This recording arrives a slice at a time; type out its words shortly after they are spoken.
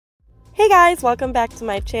guys, welcome back to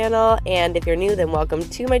my channel, and if you're new, then welcome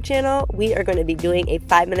to my channel. We are going to be doing a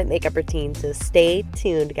 5-minute makeup routine, so stay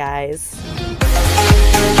tuned, guys.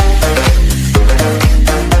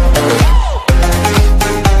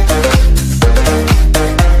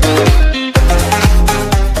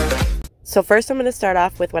 So first I'm going to start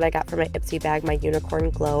off with what I got from my Ipsy bag, my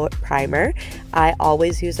Unicorn Glow Primer. I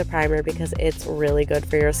always use a primer because it's really good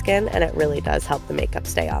for your skin and it really does help the makeup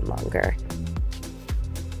stay on longer.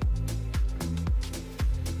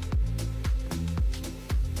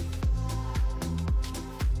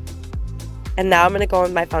 And now I'm going to go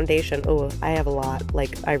in my foundation. Oh, I have a lot.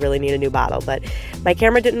 Like, I really need a new bottle. But my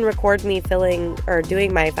camera didn't record me filling or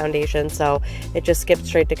doing my foundation, so it just skipped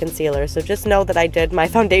straight to concealer. So just know that I did my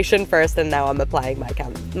foundation first, and now I'm applying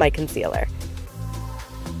my concealer.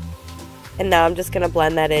 And now I'm just going to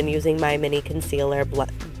blend that in using my mini concealer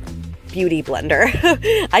beauty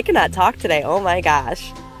blender. I cannot talk today. Oh my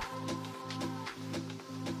gosh.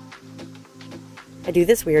 I do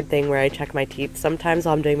this weird thing where I check my teeth sometimes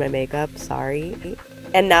while I'm doing my makeup, sorry.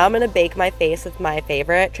 And now I'm going to bake my face with my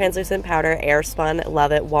favorite translucent powder, Airspun.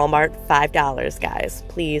 Love it. Walmart, $5, guys.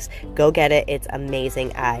 Please go get it. It's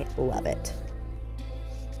amazing. I love it.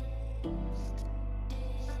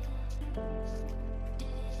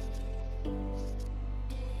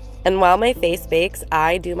 And while my face bakes,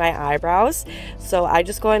 I do my eyebrows. So I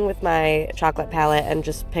just go in with my chocolate palette and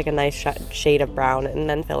just pick a nice shade of brown and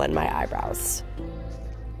then fill in my eyebrows.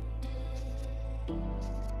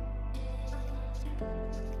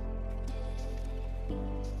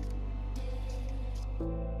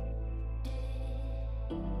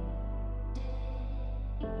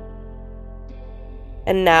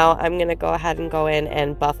 And now I'm going to go ahead and go in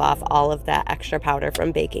and buff off all of that extra powder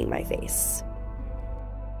from baking my face.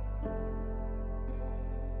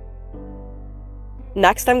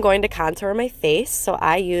 Next, I'm going to contour my face. So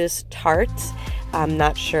I use Tarte. I'm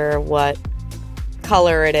not sure what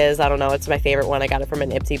color it is. I don't know. It's my favorite one. I got it from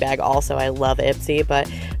an Ipsy bag also. I love Ipsy.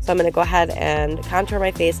 So I'm going to go ahead and contour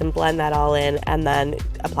my face and blend that all in, and then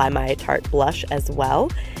apply my Tarte blush as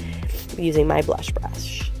well using my blush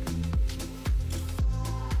brush.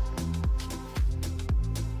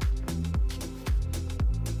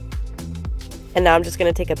 And now I'm just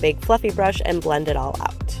going to take a big fluffy brush and blend it all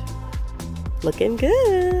out. Looking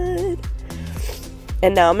good.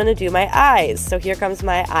 And now I'm going to do my eyes. So here comes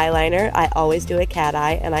my eyeliner. I always do a cat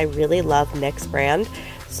eye, and I really love NYX brand,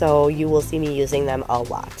 so you will see me using them a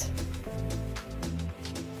lot.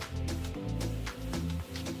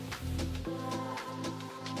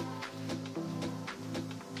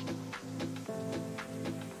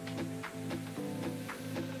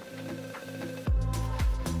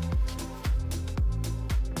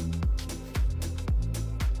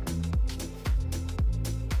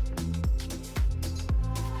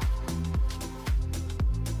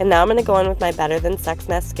 And now I'm going to go in with my Better Than Sex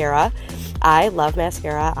mascara. I love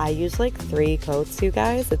mascara. I use like 3 coats, you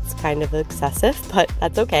guys. It's kind of excessive, but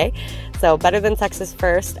that's okay. So Better Than Sex is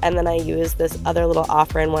first, and then I use this other little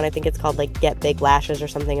off-brand one. I think it's called like Get Big Lashes or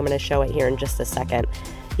something. I'm going to show it here in just a second.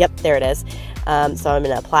 Yep, there it is. So I'm going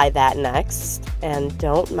to apply that next. And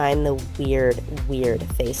don't mind the weird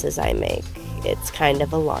faces I make. It's kind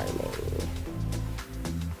of alarming.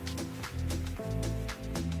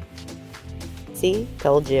 See?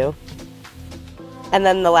 Told you. And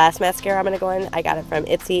then the last mascara I'm going to go in, I got it from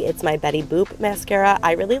Ipsy. It's my Betty Boop mascara.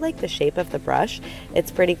 I really like the shape of the brush. It's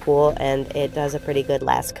pretty cool, and it does a pretty good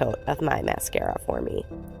last coat of my mascara for me.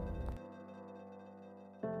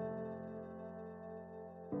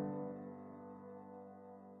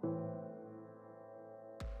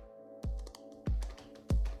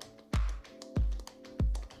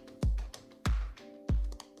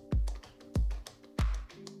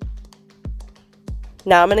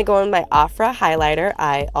 Now I'm going to go in my Ofra highlighter.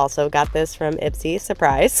 I also got this from Ipsy,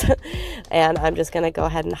 surprise. And I'm just going to go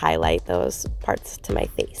ahead and highlight those parts to my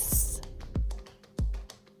face.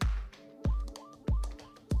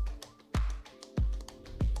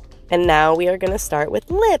 And now we are going to start with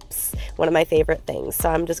lips, one of my favorite things. So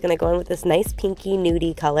I'm just going to go in with this nice pinky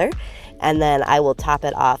nudie color, and then I will top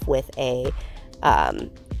it off with a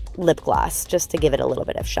lip gloss just to give it a little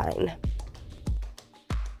bit of shine.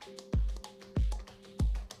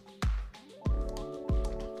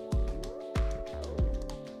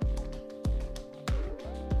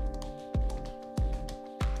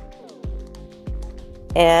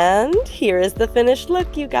 And here is the finished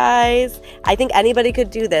look, you guys. I think anybody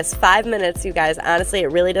could do this. 5 minutes, you guys. Honestly,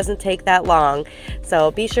 it really doesn't take that long.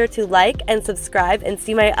 So be sure to like and subscribe and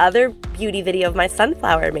see my other beauty video of my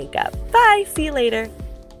sunflower makeup. Bye. See you later.